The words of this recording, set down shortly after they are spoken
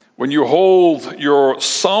When you hold your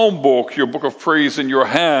psalm book, your book of praise in your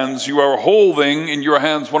hands, you are holding in your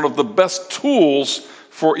hands one of the best tools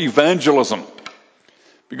for evangelism.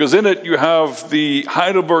 Because in it you have the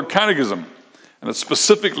Heidelberg Catechism, and it's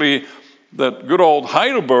specifically that good old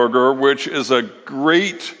Heidelberger, which is a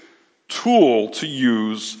great tool to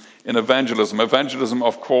use in evangelism. Evangelism,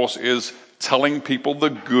 of course, is telling people the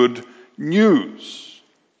good news.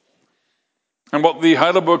 And what the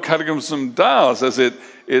Heidelberg Catechism does is it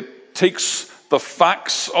takes the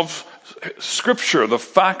facts of Scripture, the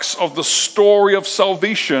facts of the story of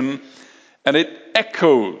salvation, and it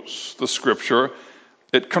echoes the Scripture.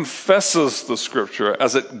 It confesses the Scripture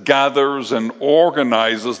as it gathers and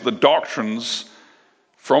organizes the doctrines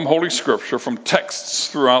from Holy Scripture, from texts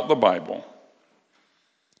throughout the Bible.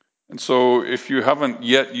 And so if you haven't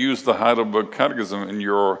yet used the Heidelberg Catechism in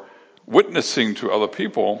your witnessing to other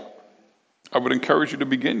people, I would encourage you to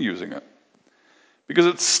begin using it. Because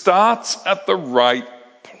it starts at the right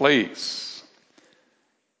place.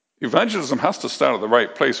 Evangelism has to start at the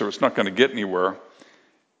right place or it's not going to get anywhere.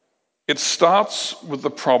 It starts with the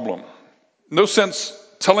problem. No sense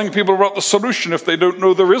telling people about the solution if they don't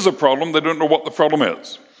know there is a problem, they don't know what the problem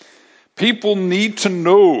is. People need to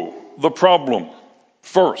know the problem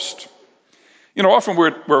first. You know, often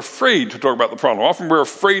we're afraid to talk about the problem. Often we're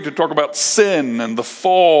afraid to talk about sin and the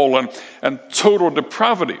fall and total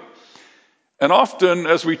depravity. And often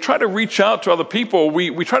as we try to reach out to other people,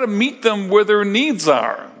 we try to meet them where their needs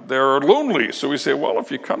are. They're lonely. So we say, well,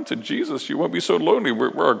 if you come to Jesus, you won't be so lonely.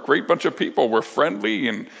 We're a great bunch of people. We're friendly,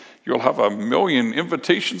 and you'll have 1 million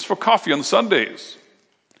invitations for coffee on Sundays.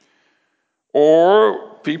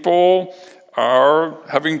 Or people are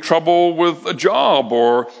having trouble with a job,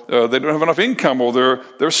 or they don't have enough income, or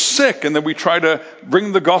they're sick, and then we try to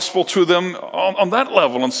bring the gospel to them on that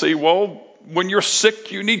level and say, well, when you're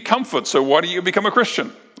sick, you need comfort, so why do you become a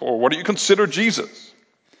Christian? Or why do you consider Jesus?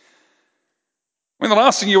 I mean, the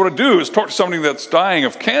last thing you want to do is talk to somebody that's dying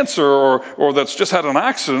of cancer or that's just had an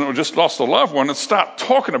accident or just lost a loved one and start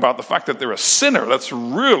talking about the fact that they're a sinner. That's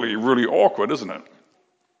really, really awkward, isn't it?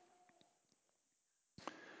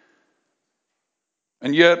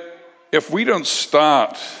 And yet, if we don't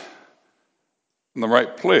start in the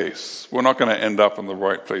right place, we're not going to end up in the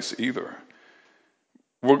right place either.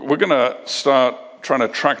 We're going to start trying to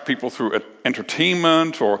attract people through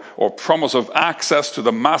entertainment or promise of access to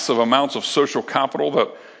the massive amounts of social capital that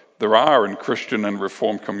there are in Christian and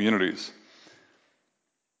Reformed communities.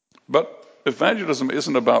 But evangelism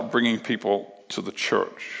isn't about bringing people to the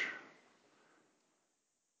church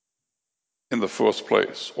in the first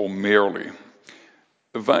place or merely.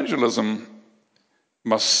 Evangelism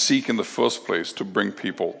must seek in the first place to bring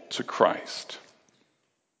people to Christ.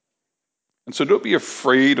 And so don't be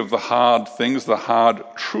afraid of the hard things, the hard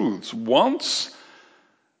truths. Once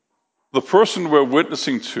the person we're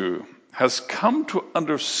witnessing to has come to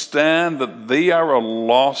understand that they are a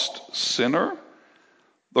lost sinner,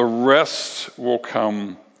 the rest will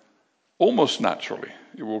come almost naturally.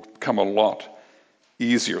 It will come a lot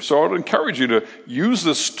easier. So I would encourage you to use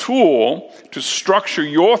this tool to structure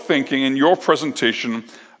your thinking and your presentation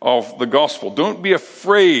of the gospel. Don't be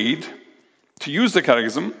afraid to use the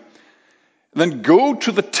catechism. Then go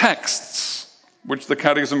to the texts which the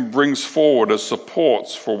catechism brings forward as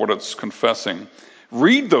supports for what it's confessing.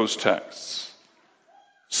 Read those texts.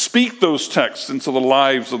 Speak those texts into the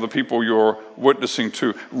lives of the people you're witnessing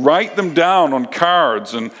to. Write them down on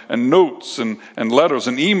cards and notes and letters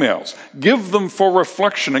and emails. Give them for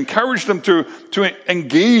reflection. Encourage them to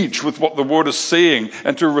engage with what the Word is saying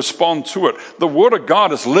and to respond to it. The Word of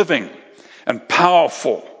God is living and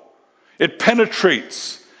powerful. It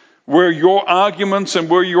penetrates where your arguments and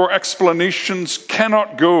where your explanations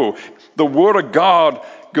cannot go. The Word of God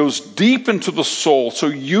goes deep into the soul. So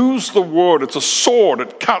use the Word. It's a sword.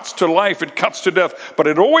 It cuts to life. It cuts to death. But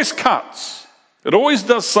it always cuts. It always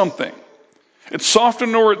does something. It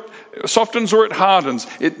softens or it hardens.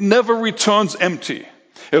 It never returns empty.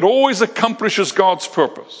 It always accomplishes God's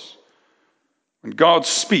purpose. When God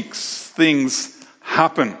speaks, things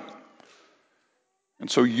happen. And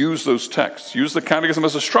so use those texts. Use the catechism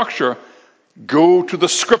as a structure. Go to the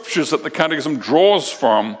scriptures that the catechism draws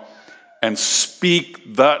from and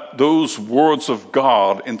speak those words of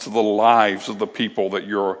God into the lives of the people that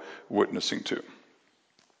you're witnessing to.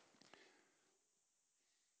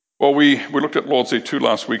 Well, we looked at Lord's Day 2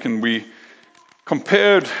 last week, and we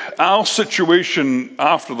compared our situation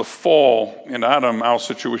after the fall in Adam, our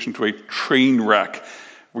situation, to a train wreck.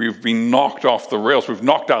 We've been knocked off the rails. We've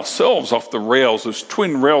knocked ourselves off the rails, those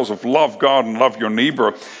twin rails of love God and love your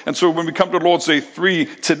neighbor. And so when we come to Lord's Day 3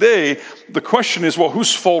 today, the question is, well,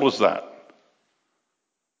 whose fault is that?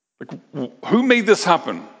 Like, who made this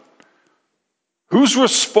happen? Who's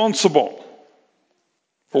responsible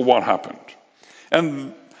for what happened?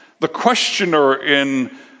 And the questioner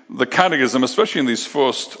in the catechism, especially in these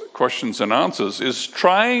first questions and answers, is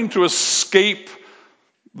trying to escape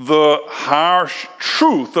the harsh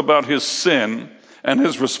truth about his sin and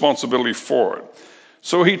his responsibility for it.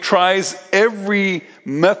 So he tries every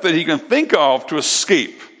method he can think of to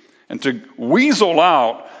escape and to weasel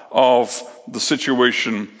out of the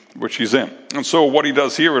situation which he's in. And so what he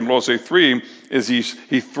does here in Laudato Si 3 is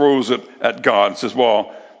he throws it at God and says,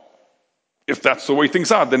 well, if that's the way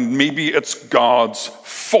things are, then maybe it's God's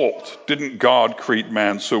fault. Didn't God create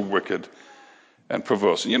man so wicked and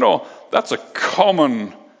perverse? And that's a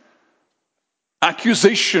common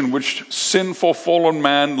accusation which sinful fallen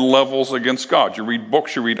man levels against God. You read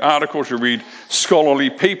books, you read articles, you read scholarly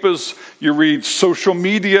papers, you read social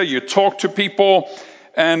media, you talk to people,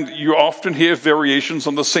 and you often hear variations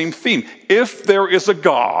on the same theme. If there is a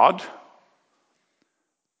God,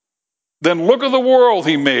 then look at the world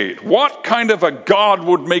he made. What kind of a God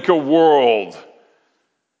would make a world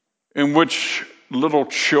in which little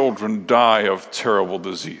children die of terrible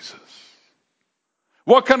diseases?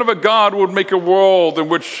 What kind of a God would make a world in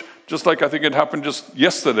which, just like I think it happened just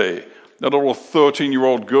yesterday, that little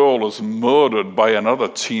 13-year-old girl is murdered by another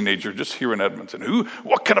teenager just here in Edmonton?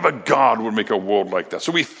 What kind of a God would make a world like that?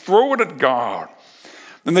 So we throw it at God.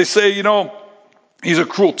 And they say, he's a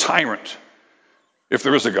cruel tyrant. If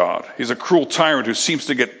there is a God, he's a cruel tyrant who seems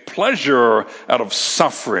to get pleasure out of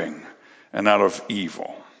suffering and out of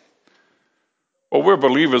evil. Well, we're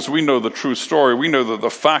believers. We know the true story. We know the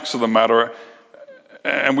facts of the matter.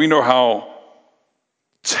 And we know how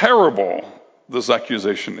terrible this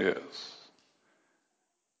accusation is.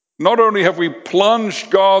 Not only have we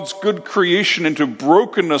plunged God's good creation into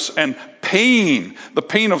brokenness and pain, the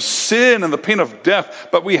pain of sin and the pain of death,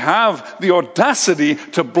 but we have the audacity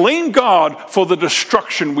to blame God for the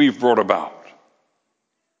destruction we've brought about.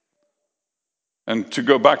 And to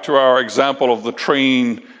go back to our example of the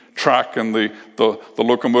train track and the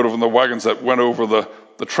locomotive and the wagons that went over the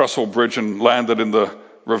trestle bridge and landed in the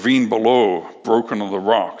ravine below, broken on the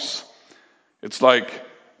rocks. It's like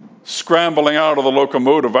scrambling out of the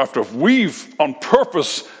locomotive after we've on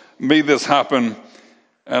purpose made this happen,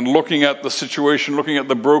 and looking at the situation, looking at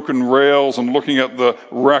the broken rails and looking at the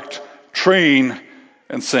wrecked train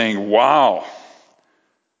and saying, wow.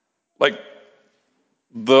 Like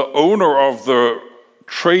the owner of the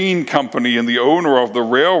train company and the owner of the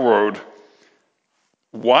railroad,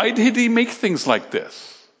 why did he make things like this?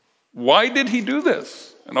 Why did he do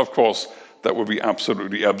this? And of course, that would be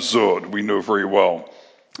absolutely absurd. We know very well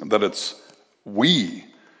that it's we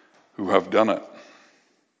who have done it.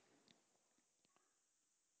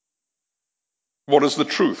 What is the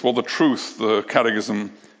truth? Well, the truth, the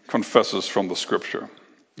Catechism confesses from the Scripture.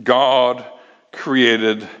 God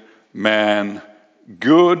created man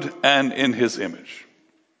good and in his image.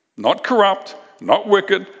 Not corrupt, not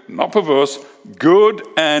wicked, not perverse, good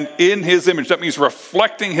and in his image. That means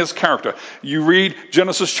reflecting his character. You read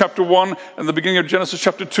Genesis chapter 1 and the beginning of Genesis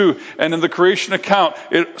chapter 2, and in the creation account,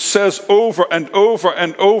 it says over and over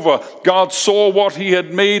and over, God saw what he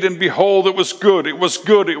had made, and behold, it was good, it was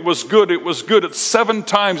good, it was good, it was good. It's 7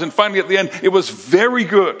 times, and finally at the end, it was very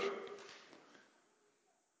good.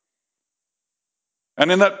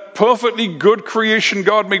 And in that perfectly good creation,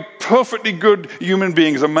 God made perfectly good human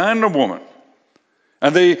beings, a man and a woman.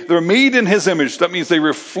 And they're made in his image. That means they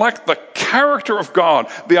reflect the character of God.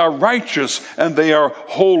 They are righteous and they are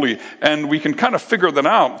holy. And we can kind of figure that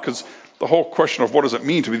out, because the whole question of what does it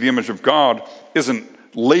mean to be the image of God isn't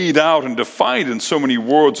laid out and defined in so many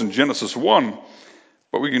words in Genesis 1.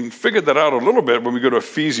 But we can figure that out a little bit when we go to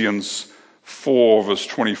Ephesians 4, verse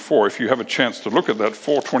 24. If you have a chance to look at that,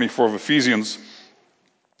 4:24 of Ephesians,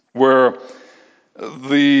 where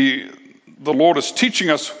the Lord is teaching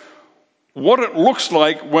us what it looks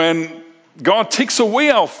like when God takes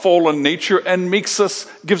away our fallen nature and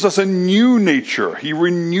gives us a new nature. He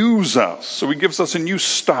renews us, so he gives us a new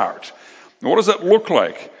start. And what does that look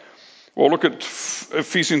like? Well, look at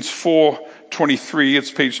Ephesians 4:23.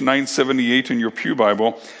 It's page 978 in your Pew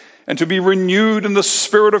Bible. And to be renewed in the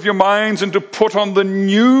spirit of your minds, and to put on the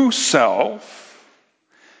new self,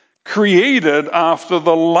 created after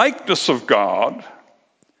the likeness of God,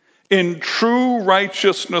 in true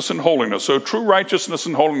righteousness and holiness. So true righteousness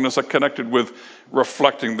and holiness are connected with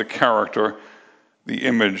reflecting the character, the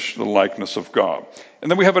image, the likeness of God. And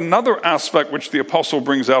then we have another aspect which the apostle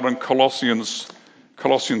brings out in Colossians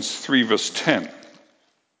 3, verse 10.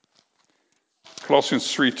 Colossians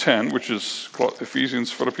 3:10, which is Ephesians,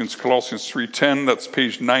 Philippians, Colossians 3:10, that's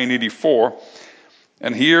page 984.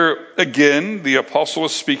 And here again, the apostle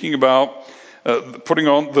is speaking about putting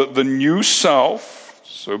on the new self,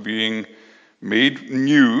 so being made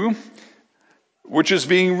new, which is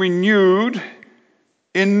being renewed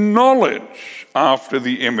in knowledge after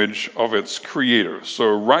the image of its creator.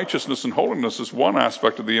 So righteousness and holiness is one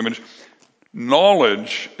aspect of the image.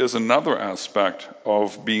 Knowledge is another aspect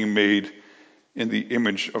of being made in the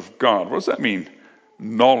image of God. What does that mean?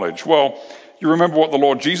 Knowledge. Well, you remember what the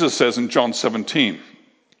Lord Jesus says in John 17.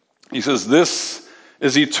 He says, "This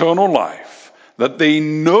is eternal life, that they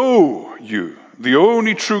know you, the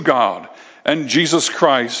only true God, and Jesus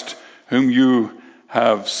Christ, whom you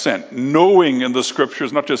have sent." Knowing in the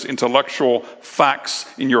scriptures, not just intellectual facts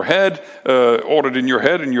in your head, ordered in your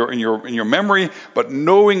head, in your memory, but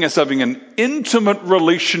knowing as having an intimate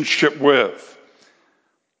relationship with.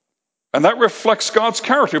 And that reflects God's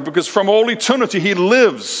character, because from all eternity he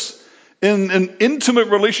lives in an intimate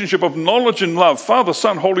relationship of knowledge and love. Father,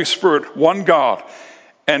 Son, Holy Spirit, one God.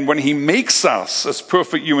 And when he makes us as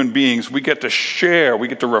perfect human beings, we get to share, we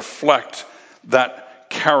get to reflect that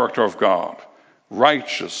character of God.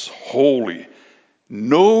 Righteous, holy,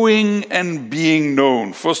 knowing and being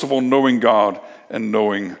known. First of all, knowing God and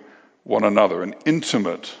knowing one another. An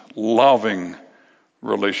intimate, loving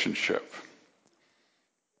relationship.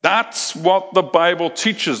 That's what the Bible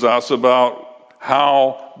teaches us about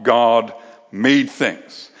how God made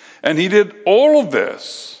things. And he did all of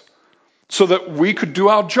this so that we could do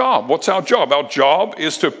our job. What's our job? Our job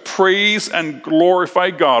is to praise and glorify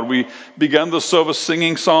God. We began the service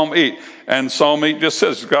singing Psalm 8. And Psalm 8 just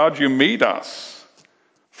says, God, you made us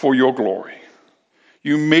for your glory.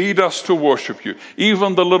 You made us to worship you.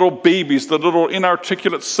 Even the little babies, the little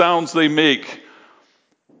inarticulate sounds they make,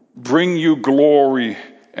 bring you glory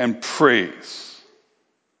and praise.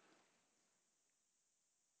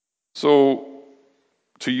 So,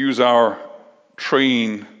 to use our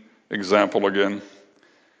train example again,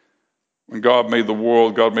 when God made the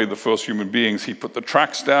world, God made the first human beings, he put the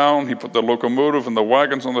tracks down, he put the locomotive and the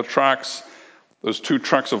wagons on the tracks, those two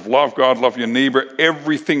tracks of love God, love your neighbor.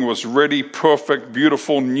 Everything was ready, perfect,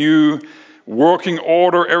 beautiful, new, working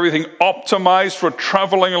order, everything optimized for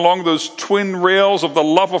traveling along those twin rails of the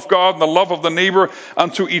love of God and the love of the neighbor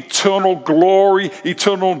unto eternal glory,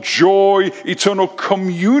 eternal joy, eternal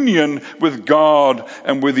communion with God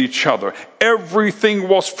and with each other. Everything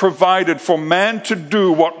was provided for man to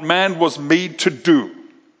do what man was made to do.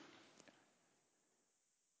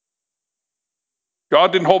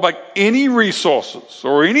 God didn't hold back any resources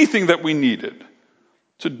or anything that we needed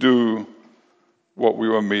to do what we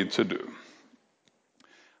were made to do.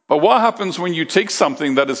 But what happens when you take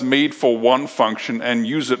something that is made for one function and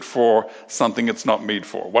use it for something it's not made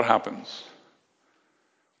for? What happens?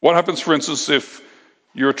 What happens, for instance, if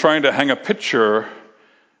you're trying to hang a picture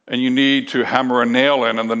and you need to hammer a nail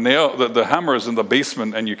in, and the hammer is in the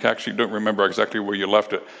basement and you actually don't remember exactly where you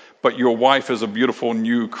left it, but your wife has a beautiful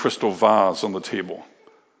new crystal vase on the table.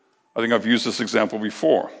 I think I've used this example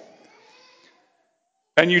before.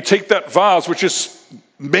 And you take that vase, which is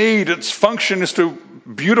made, its function is to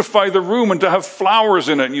beautify the room and to have flowers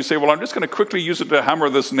in it. And you say, well, I'm just going to quickly use it to hammer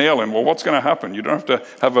this nail in. Well, what's going to happen? You don't have to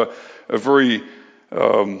have a very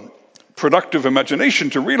productive imagination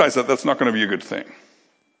to realize that that's not going to be a good thing.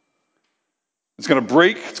 It's going to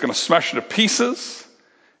break. It's going to smash into pieces.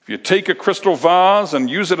 If you take a crystal vase and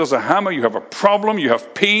use it as a hammer, you have a problem, you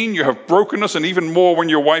have pain, you have brokenness, and even more when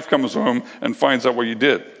your wife comes home and finds out what you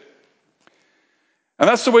did. And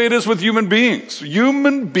that's the way it is with human beings.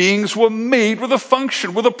 Human beings were made with a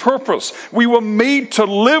function, with a purpose. We were made to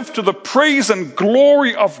live to the praise and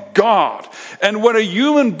glory of God. And when a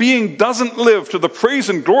human being doesn't live to the praise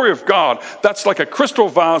and glory of God, that's like a crystal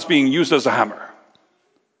vase being used as a hammer.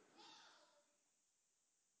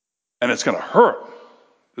 And it's going to hurt.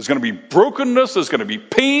 There's going to be brokenness, there's going to be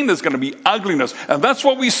pain, there's going to be ugliness. And that's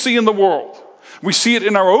what we see in the world. We see it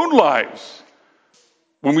in our own lives.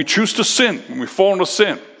 When we choose to sin, when we fall into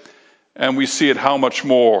sin, and we see it how much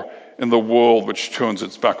more in the world which turns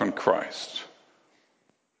its back on Christ.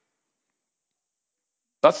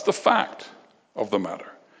 That's the fact of the matter.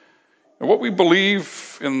 And what we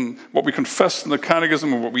believe in, what we confess in the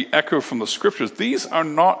Catechism and what we echo from the Scriptures, this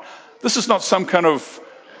is not some kind of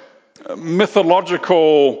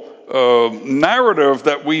mythological narrative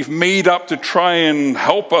that we've made up to try and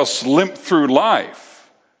help us limp through life.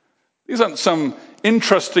 These aren't some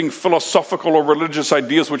interesting philosophical or religious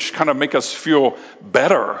ideas which kind of make us feel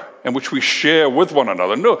better and which we share with one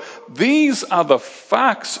another. No, these are the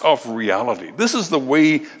facts of reality. This is the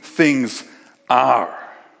way things are.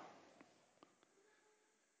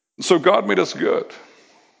 So God made us good.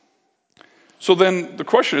 So then the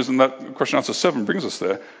question is, and that question answer 7 brings us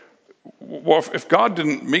there, well, if God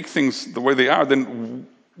didn't make things the way they are, then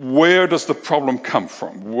where does the problem come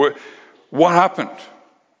from? What happened?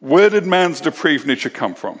 Where did man's depraved nature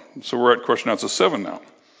come from? So we're at question answer 7 now.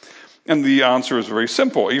 And the answer is very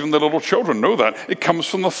simple. Even the little children know that. It comes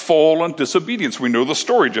from the fall and disobedience. We know the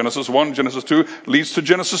story. Genesis 1, Genesis 2 leads to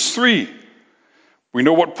Genesis 3. We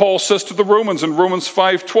know what Paul says to the Romans in Romans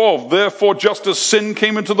 5:12. Therefore, just as sin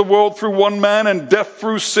came into the world through one man and death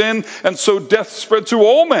through sin, and so death spread to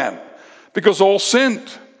all men, because all sinned.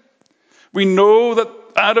 We know that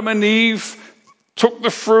Adam and Eve took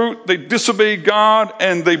the fruit, they disobeyed God,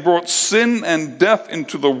 and they brought sin and death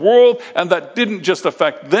into the world. And that didn't just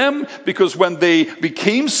affect them, because when they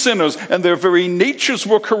became sinners and their very natures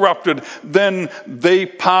were corrupted, then they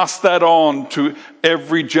passed that on to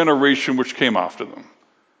every generation which came after them.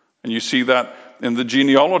 And you see that in the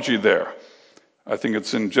genealogy there. I think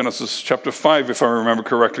it's in Genesis chapter 5, if I remember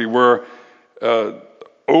correctly, where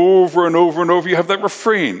over and over and over, you have that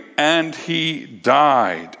refrain, and he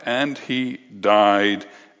died, and he died,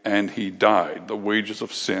 and he died. The wages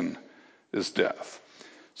of sin is death.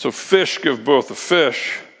 So fish give birth to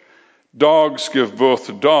fish, dogs give birth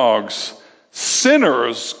to dogs,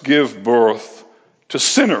 sinners give birth to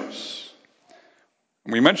sinners.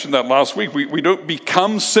 And we mentioned that last week. We don't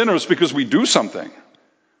become sinners because we do something,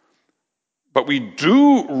 but we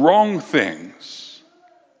do wrong things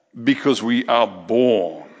because we are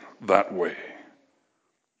born that way.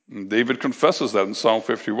 And David confesses that in Psalm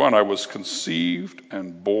 51, I was conceived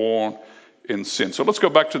and born in sin. So let's go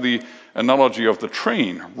back to the analogy of the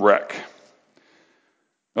train wreck.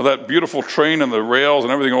 Now that beautiful train and the rails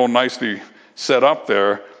and everything all nicely set up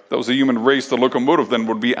there, that was the human race. The locomotive then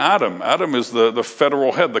would be Adam. Adam is the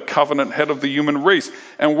federal head, the covenant head of the human race.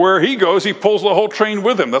 And where he goes, he pulls the whole train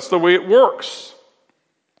with him. That's the way it works.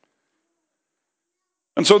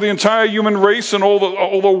 And so the entire human race and all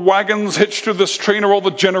the wagons hitched to this train, or all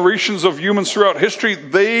the generations of humans throughout history,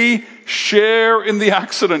 they share in the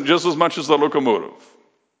accident just as much as the locomotive.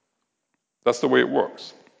 That's the way it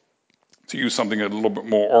works. To use something a little bit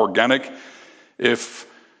more organic, if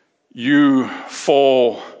you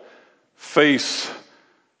fall face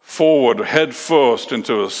forward, head first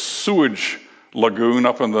into a sewage lagoon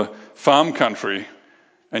up in the farm country,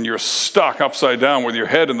 and you're stuck upside down with your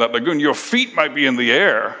head in that lagoon, your feet might be in the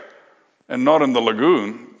air and not in the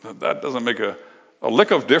lagoon. That doesn't make a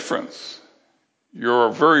lick of difference. You're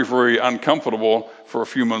very, very uncomfortable for a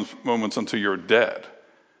few moments until you're dead.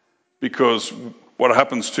 Because what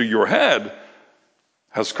happens to your head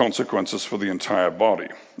has consequences for the entire body.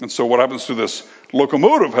 And so what happens to this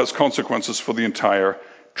locomotive has consequences for the entire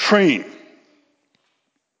train.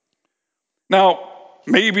 Now,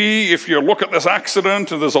 maybe if you look at this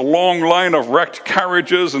accident and there's a long line of wrecked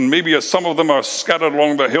carriages, and maybe some of them are scattered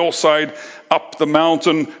along the hillside, up the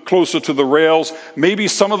mountain, closer to the rails, maybe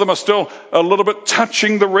some of them are still a little bit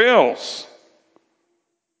touching the rails.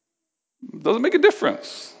 Doesn't make a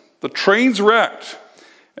difference. The train's wrecked.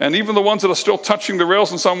 And even the ones that are still touching the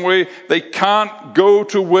rails in some way, they can't go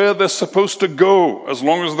to where they're supposed to go as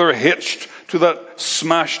long as they're hitched to that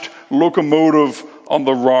smashed locomotive on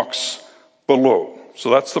the rocks below. So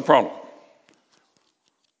that's the problem.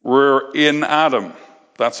 We're in Adam.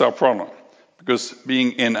 That's our problem. Because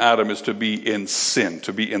being in Adam is to be in sin,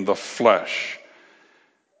 to be in the flesh.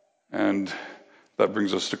 And that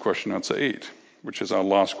brings us to question answer 8, which is our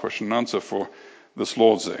last question and answer for this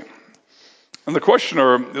Lord's Day. And the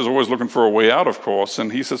questioner is always looking for a way out, of course.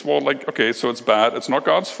 And he says, well, okay, so it's bad. It's not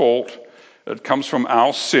God's fault. It comes from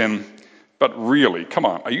our sin. But really, come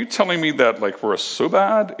on, are you telling me that we're so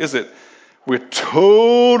bad? Is it we're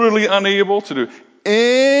totally unable to do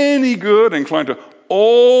any good, inclined to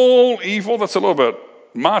all evil? That's a little bit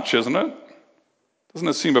much, isn't it? Doesn't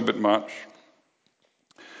it seem a bit much?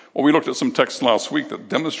 Well, we looked at some texts last week that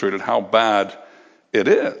demonstrated how bad it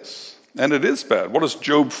is. And it is bad. What does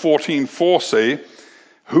Job 14:4 say?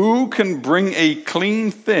 Who can bring a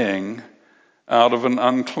clean thing out of an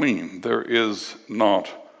unclean? There is not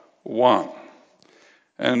one.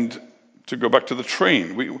 And to go back to the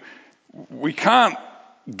train, we can't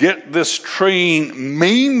get this train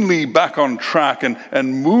mainly back on track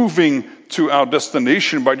and moving to our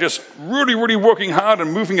destination by just really, really working hard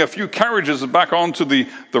and moving a few carriages back onto the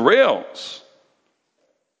rails.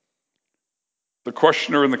 The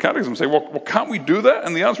questioner in the catechism say, well, can't we do that?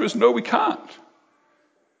 And the answer is no, we can't.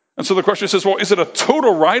 And so the questioner says, well, is it a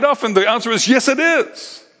total write-off? And the answer is yes, it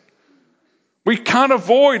is. We can't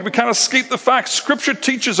escape the fact. Scripture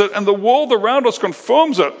teaches it, and the world around us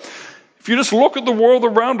confirms it. If you just look at the world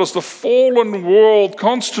around us, the fallen world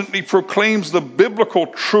constantly proclaims the biblical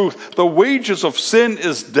truth. The wages of sin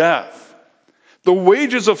is death. The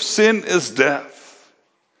wages of sin is death.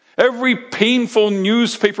 Every painful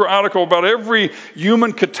newspaper article about every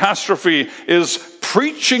human catastrophe is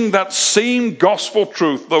preaching that same gospel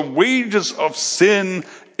truth. The wages of sin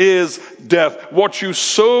is death. What you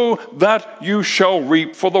sow, that you shall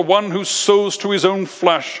reap. For the one who sows to his own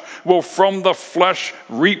flesh will from the flesh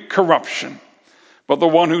reap corruption. But the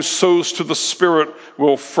one who sows to the Spirit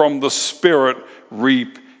will from the Spirit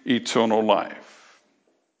reap eternal life.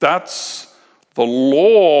 That's the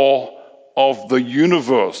law of the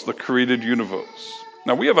universe, the created universe.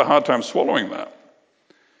 Now, we have a hard time swallowing that.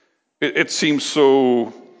 It seems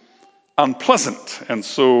so unpleasant and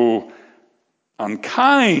so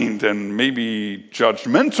unkind and maybe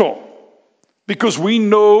judgmental, because we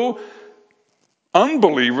know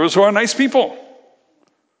unbelievers who are nice people,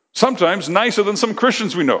 sometimes nicer than some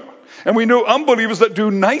Christians we know, and we know unbelievers that do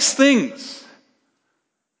nice things.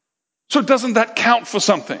 So doesn't that count for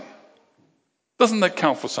something? Doesn't that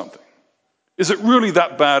count for something? Is it really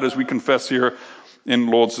that bad as we confess here in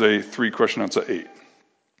Lord's Day 3 question answer 8?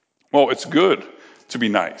 Well, it's good to be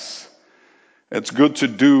nice. It's good to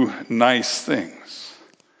do nice things.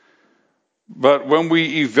 But when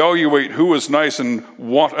we evaluate who is nice and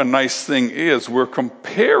what a nice thing is, we're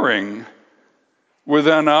comparing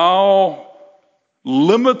within our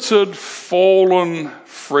limited, fallen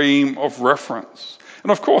frame of reference.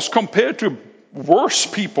 And of course, compared to worse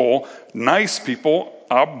people, nice people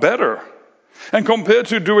are better. And compared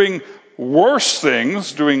to doing worse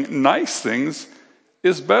things, doing nice things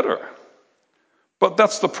is better. But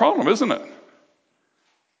that's the problem, isn't it?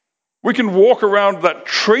 We can walk around that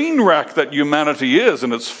train wreck that humanity is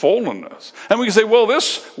and its fallenness. And we can say, well,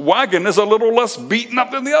 this wagon is a little less beaten up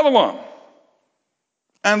than the other one.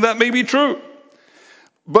 And that may be true.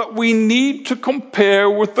 But we need to compare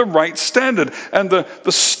with the right standard. And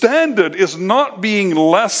the standard is not being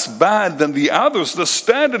less bad than the others. The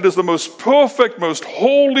standard is the most perfect, most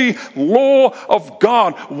holy law of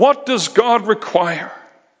God. What does God require?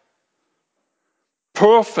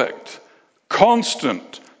 Perfect,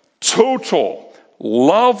 constant, total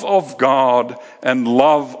love of God and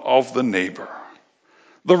love of the neighbor.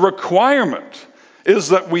 The requirement is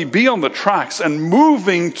that we be on the tracks and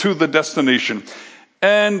moving to the destination.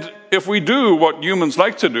 And if we do what humans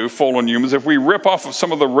like to do, fallen humans, if we rip off of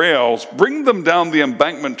some of the rails, bring them down the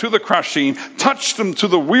embankment to the crash scene, touch them to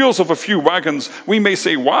the wheels of a few wagons, we may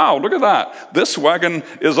say, wow, look at that. This wagon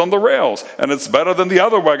is on the rails, and it's better than the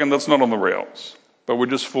other wagon that's not on the rails. But we're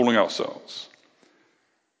just fooling ourselves.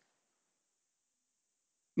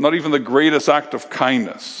 Not even the greatest act of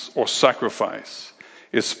kindness or sacrifice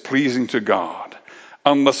is pleasing to God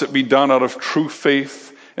unless it be done out of true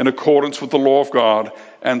faith in accordance with the law of God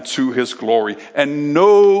and to his glory. And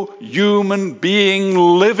no human being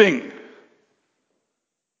living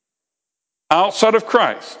outside of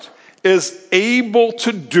Christ is able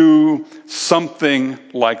to do something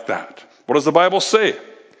like that. What does the Bible say?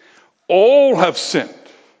 All have sinned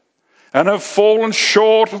and have fallen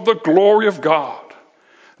short of the glory of God.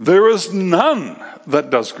 There is none that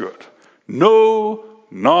does good. No,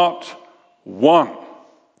 not one.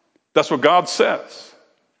 That's what God says.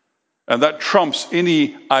 And that trumps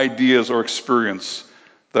any ideas or experience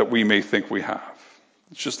that we may think we have.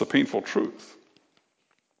 It's just the painful truth.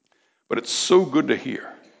 But it's so good to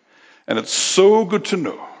hear. And it's so good to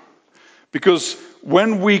know. Because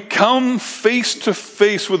when we come face to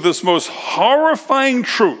face with this most horrifying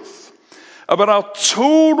truth about our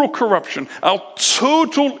total corruption, our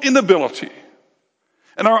total inability,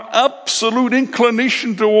 and our absolute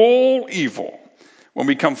inclination to all evil, when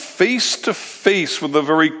we come face to face with the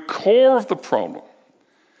very core of the problem,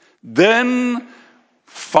 then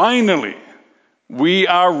finally we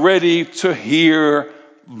are ready to hear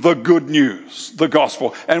the good news, the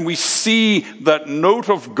gospel. And we see that note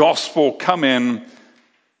of gospel come in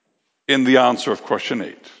the answer of question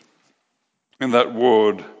 8. In that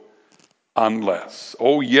word, unless.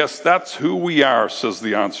 Oh yes, that's who we are, says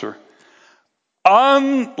the answer.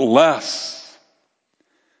 Unless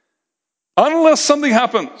something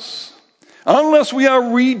happens, unless we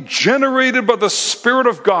are regenerated by the Spirit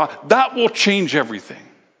of God, that will change everything.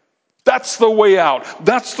 That's the way out.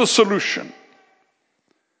 That's the solution.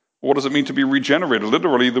 What does it mean to be regenerated?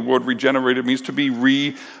 Literally, the word regenerated means to be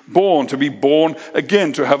reborn, to be born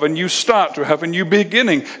again, to have a new start, to have a new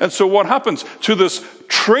beginning. And so what happens to this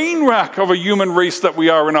train wreck of a human race that we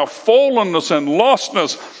are in our fallenness and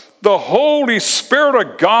lostness? The Holy Spirit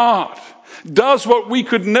of God does what we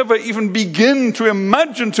could never even begin to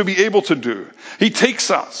imagine to be able to do. He takes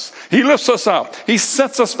us. He lifts us up. He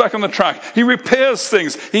sets us back on the track. He repairs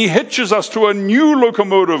things. He hitches us to a new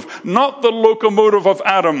locomotive, not the locomotive of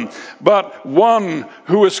Adam, but one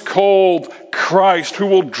who is called Christ, who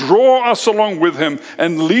will draw us along with him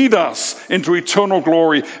and lead us into eternal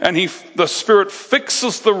glory. And the Spirit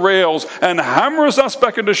fixes the rails and hammers us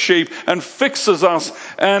back into shape and fixes us.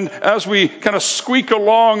 And as we kind of squeak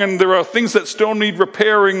along and there are things that still need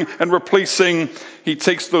repairing and replacing, he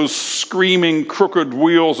takes those screaming crooked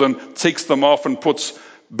wheels and takes them off and puts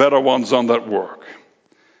better ones on that work.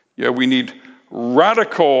 Yeah, we need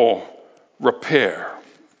radical repair.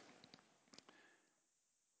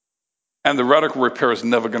 And the radical repair is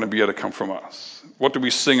never going to be able to come from us. What do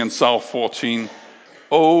we sing in Psalm 14?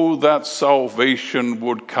 Oh, that salvation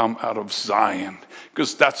would come out of Zion,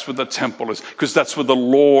 because that's where the temple is, because that's where the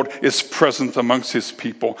Lord is present amongst his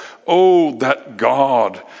people. Oh, that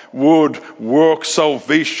God would work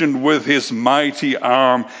salvation with his mighty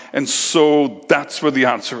arm. And so that's where the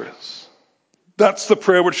answer is. That's the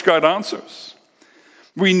prayer which God answers.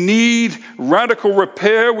 We need radical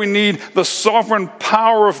repair. We need the sovereign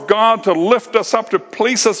power of God to lift us up, to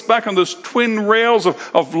place us back on those twin rails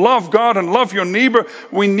of love God and love your neighbor.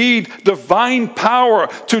 We need divine power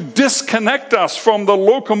to disconnect us from the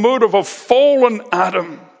locomotive of fallen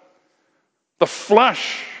Adam, the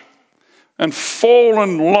flesh, and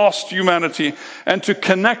fallen, lost humanity, and to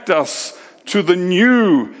connect us to the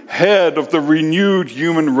new head of the renewed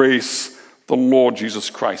human race, the Lord Jesus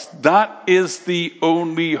Christ. That is the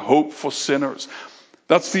only hope for sinners.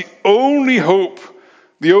 That's the only hope,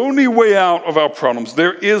 the only way out of our problems.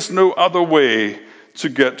 There is no other way to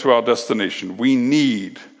get to our destination. We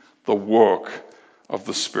need the work of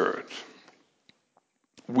the Spirit.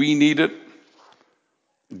 We need it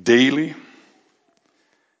daily,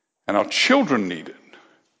 and our children need it.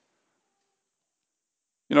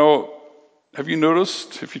 You know, have you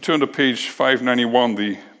noticed, if you turn to page 591,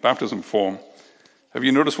 the baptism form, have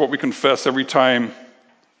you noticed what we confess every time?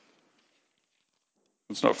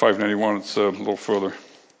 It's not 591, it's a little further,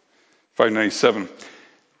 597.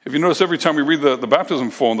 Have you noticed every time we read the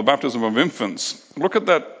baptism form, the baptism of infants, look at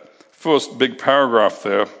that first big paragraph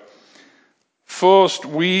there. First,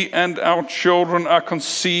 we and our children are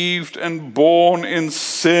conceived and born in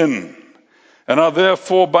sin, and are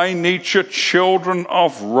therefore by nature children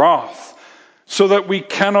of wrath, so that we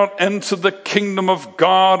cannot enter the kingdom of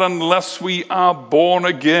God unless we are born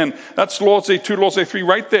again. That's Lord's Day 2, Lord's Day 3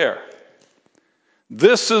 right there.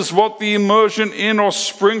 This is what the immersion in or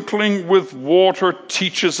sprinkling with water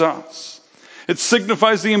teaches us. It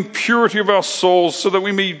signifies the impurity of our souls so that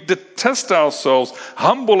we may detest ourselves,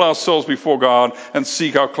 humble ourselves before God, and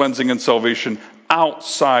seek our cleansing and salvation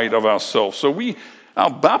outside of ourselves. So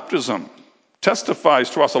our baptism testifies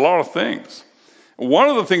to us a lot of things. One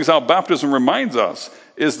of the things our baptism reminds us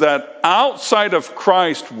is that outside of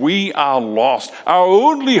Christ, we are lost. Our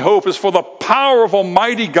only hope is for the power of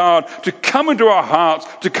Almighty God to come into our hearts,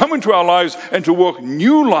 to come into our lives, and to work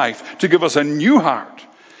new life, to give us a new heart.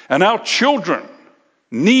 And our children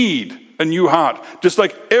need a new heart, just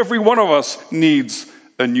like every one of us needs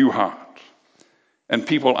a new heart. And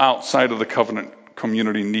people outside of the covenant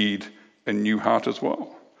community need a new heart as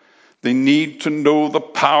well. They need to know the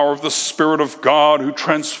power of the Spirit of God who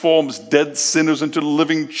transforms dead sinners into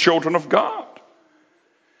living children of God.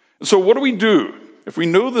 And so what do we do if we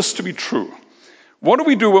know this to be true? What do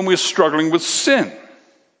we do when we're struggling with sin?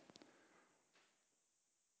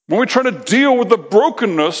 When we're trying to deal with the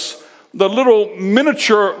brokenness, the little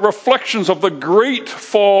miniature reflections of the great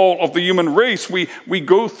fall of the human race, we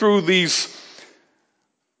go through these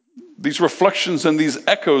reflections and these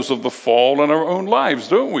echoes of the fall in our own lives,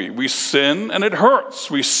 don't we? We sin and it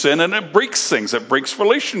hurts. We sin and it breaks things. It breaks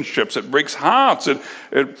relationships. It breaks hearts.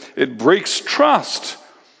 It breaks trust.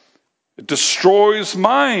 It destroys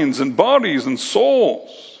minds and bodies and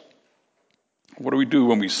souls. What do we do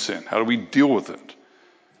when we sin? How do we deal with it?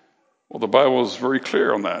 Well, the Bible is very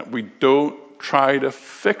clear on that. We don't try to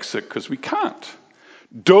fix it because we can't.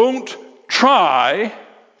 Don't try,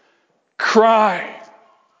 cry.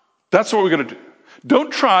 That's what we're going to do.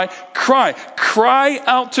 Don't try, cry. Cry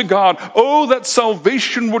out to God. Oh, that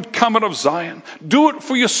salvation would come out of Zion. Do it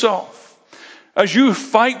for yourself. As you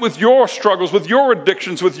fight with your struggles, with your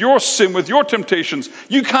addictions, with your sin, with your temptations,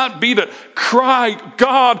 you can't beat it. Cry,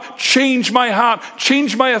 God, change my heart,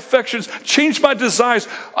 change my affections, change my desires.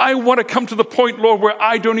 I want to come to the point, Lord, where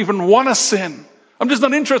I don't even want to sin. I'm just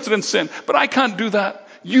not interested in sin, but I can't do that.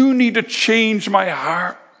 You need to change my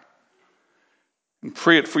heart. And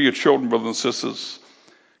pray it for your children, brothers and sisters.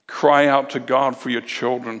 Cry out to God for your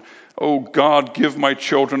children. Oh God, give my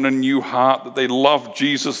children a new heart, that they love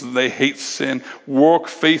Jesus and they hate sin. Work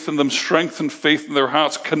faith in them, strengthen faith in their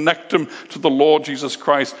hearts, connect them to the Lord Jesus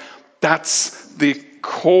Christ. That's the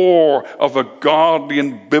core of a godly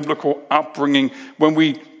and biblical upbringing. When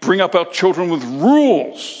we bring up our children with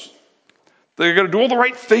rules, they're going to do all the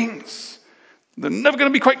right things. They're never going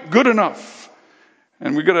to be quite good enough.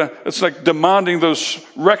 And it's like demanding those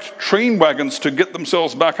wrecked train wagons to get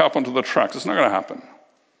themselves back up onto the tracks. It's not going to happen.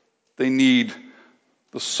 They need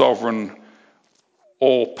the sovereign,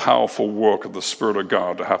 all-powerful work of the Spirit of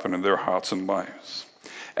God to happen in their hearts and lives.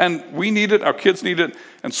 And we need it, our kids need it,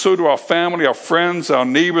 and so do our family, our friends, our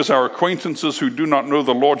neighbors, our acquaintances who do not know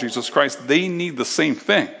the Lord Jesus Christ. They need the same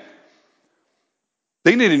thing.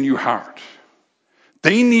 They need a new heart.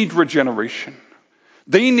 They need regeneration.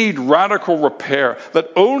 They need radical repair that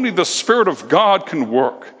only the Spirit of God can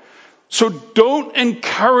work. So don't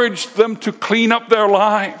encourage them to clean up their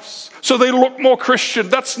lives so they look more Christian.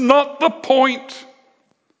 That's not the point.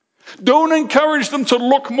 Don't encourage them to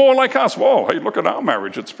look more like us. Well, hey, look at our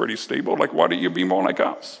marriage. It's pretty stable. Like, why don't you be more like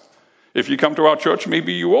us? If you come to our church,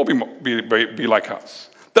 maybe you will be like us.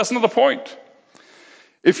 That's not the point.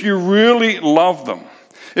 If you really love them,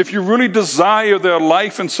 if you really desire their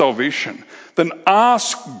life and salvation, then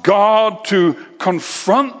ask God to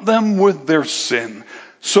confront them with their sin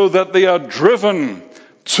so that they are driven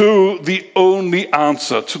to the only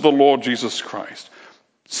answer, to the Lord Jesus Christ.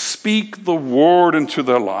 Speak the word into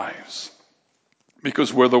their lives,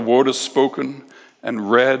 because where the word is spoken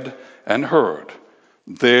and read and heard,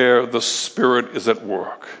 there the Spirit is at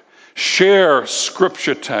work. Share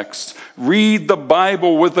scripture texts. Read the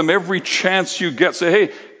Bible with them every chance you get. Say, hey,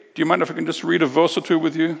 do you mind if I can just read a verse or two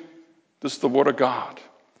with you? This is the Word of God.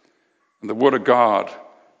 And the Word of God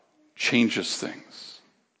changes things.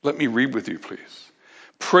 Let me read with you, please.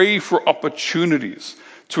 Pray for opportunities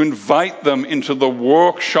to invite them into the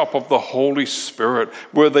workshop of the Holy Spirit,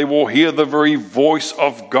 where they will hear the very voice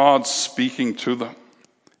of God speaking to them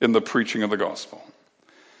in the preaching of the gospel.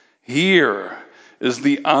 Here is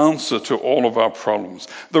the answer to all of our problems,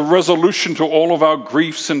 the resolution to all of our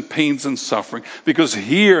griefs and pains and suffering, because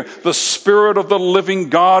here the Spirit of the living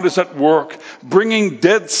God is at work, bringing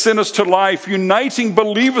dead sinners to life, uniting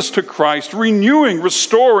believers to Christ, renewing,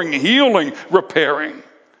 restoring, healing, repairing.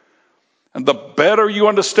 And the better you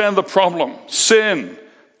understand the problem, sin,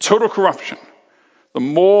 total corruption, the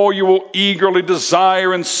more you will eagerly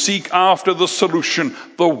desire and seek after the solution,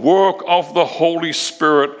 the work of the Holy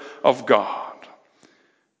Spirit of God.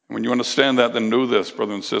 When you understand that, then know this,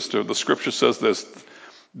 brother and sister. The scripture says this: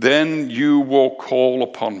 then you will call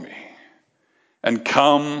upon me and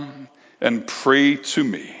come and pray to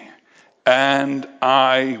me, and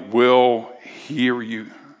I will hear you.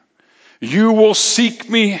 You will seek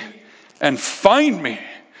me and find me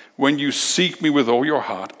when you seek me with all your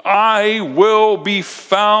heart. I will be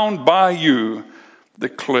found by you,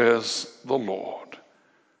 declares the Lord.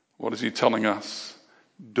 What is he telling us?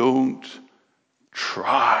 Don't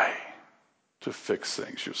try to fix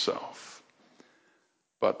things yourself,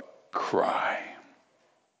 but cry.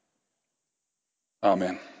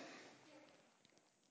 Amen.